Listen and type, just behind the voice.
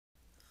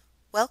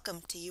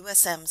Welcome to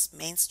USM's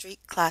Main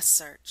Street Class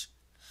Search.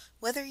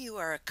 Whether you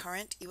are a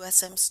current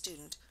USM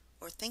student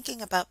or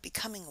thinking about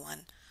becoming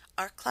one,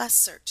 our class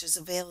search is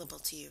available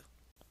to you.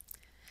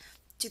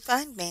 To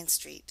find Main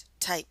Street,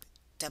 type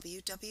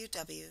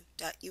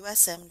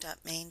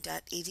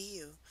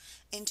www.usm.main.edu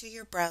into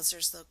your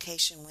browser's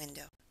location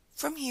window.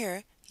 From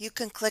here, you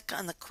can click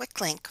on the quick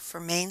link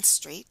for Main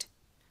Street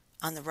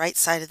on the right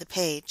side of the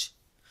page,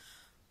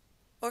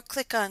 or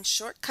click on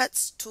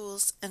Shortcuts,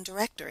 Tools, and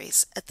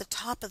Directories at the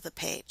top of the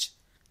page.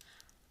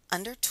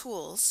 Under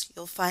Tools,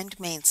 you'll find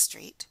Main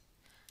Street.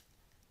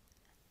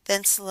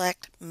 Then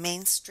select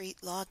Main Street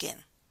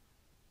Login.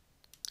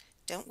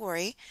 Don't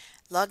worry,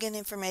 login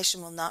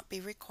information will not be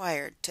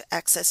required to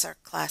access our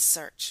class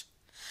search.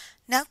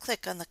 Now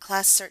click on the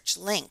class search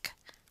link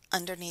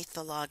underneath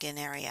the login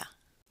area.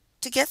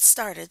 To get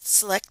started,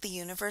 select the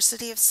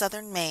University of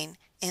Southern Maine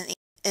in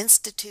the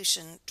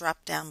Institution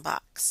drop-down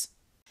box.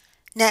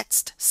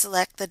 Next,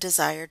 select the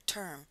desired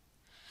term.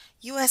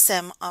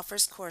 USM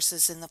offers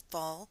courses in the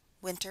fall,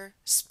 winter,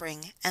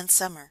 spring, and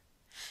summer.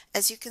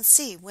 As you can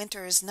see,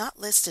 winter is not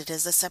listed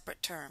as a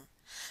separate term.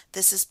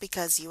 This is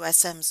because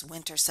USM's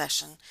winter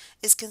session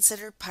is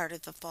considered part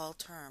of the fall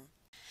term.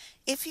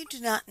 If you do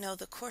not know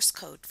the course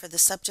code for the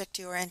subject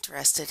you are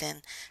interested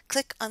in,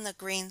 click on the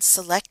green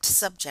Select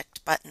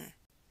Subject button.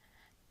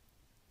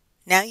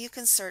 Now you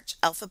can search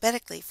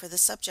alphabetically for the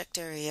subject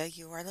area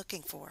you are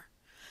looking for.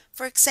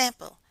 For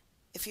example,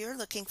 if you are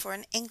looking for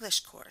an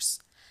English course,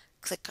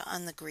 click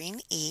on the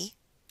green E,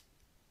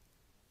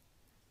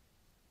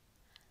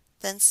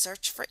 then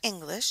search for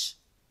English,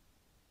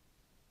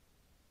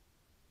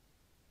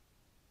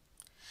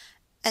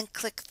 and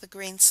click the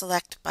green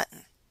Select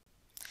button.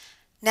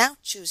 Now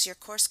choose your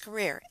course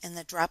career in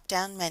the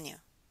drop-down menu.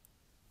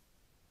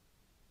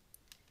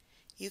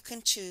 You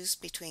can choose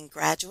between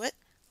graduate,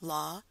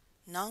 law,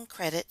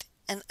 non-credit,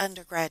 and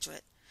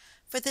undergraduate.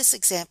 For this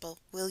example,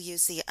 we'll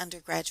use the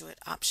undergraduate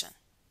option.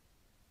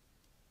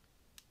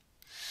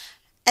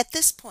 At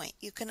this point,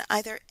 you can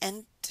either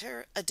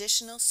enter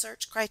additional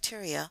search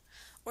criteria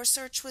or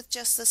search with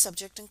just the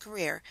subject and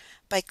career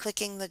by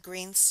clicking the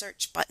green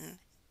Search button.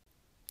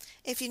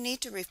 If you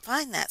need to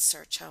refine that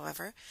search,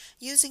 however,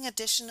 using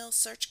additional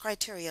search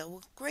criteria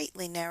will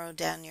greatly narrow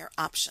down your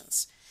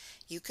options.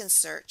 You can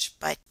search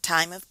by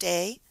time of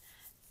day,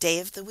 day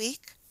of the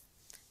week,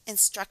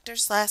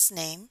 instructor's last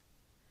name,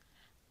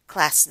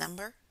 class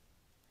number,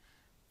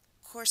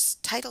 course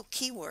title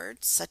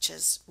keywords such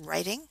as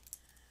writing,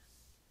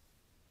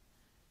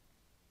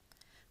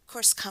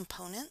 course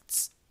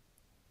components,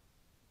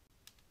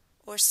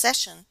 or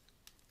session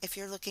if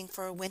you're looking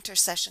for a winter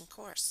session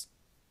course.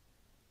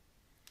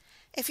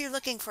 If you're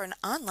looking for an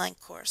online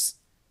course,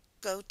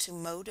 go to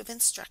Mode of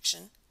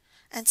Instruction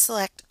and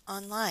select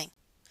Online.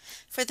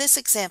 For this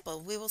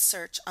example, we will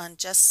search on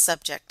just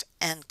subject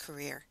and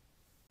career.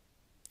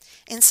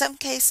 In some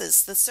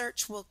cases, the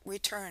search will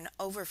return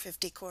over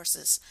 50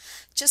 courses.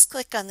 Just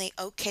click on the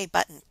OK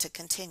button to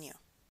continue.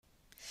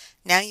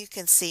 Now you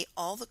can see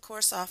all the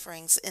course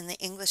offerings in the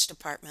English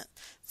department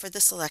for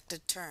the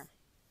selected term.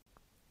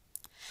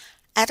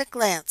 At a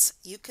glance,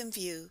 you can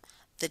view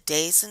the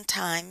days and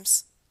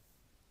times,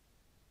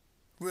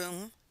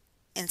 room,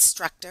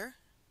 instructor,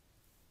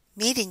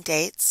 meeting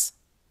dates,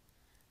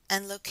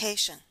 and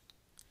location.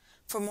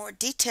 For more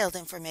detailed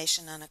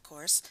information on a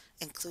course,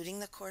 including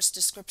the course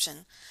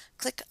description,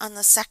 click on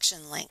the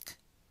section link.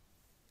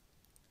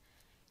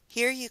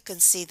 Here you can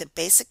see the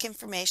basic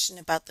information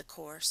about the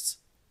course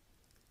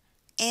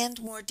and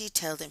more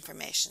detailed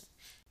information,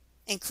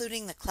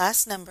 including the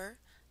class number,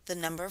 the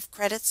number of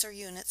credits or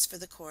units for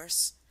the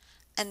course,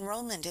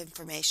 enrollment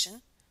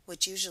information,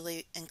 which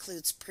usually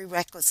includes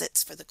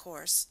prerequisites for the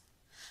course,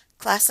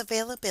 class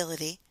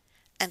availability,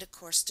 and a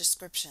course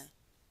description.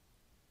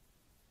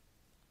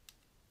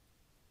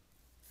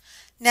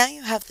 Now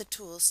you have the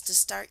tools to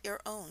start your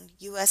own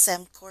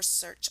USM Course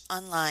Search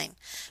online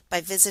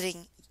by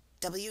visiting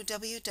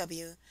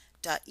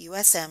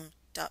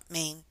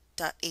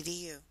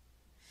www.usm.main.edu.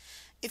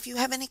 If you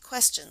have any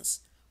questions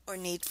or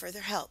need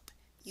further help,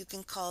 you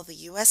can call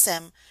the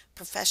USM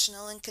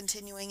Professional and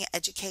Continuing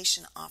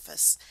Education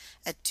Office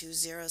at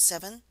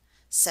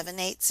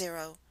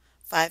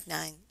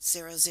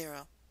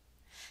 207-780-5900.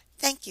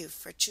 Thank you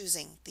for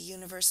choosing the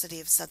University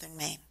of Southern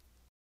Maine.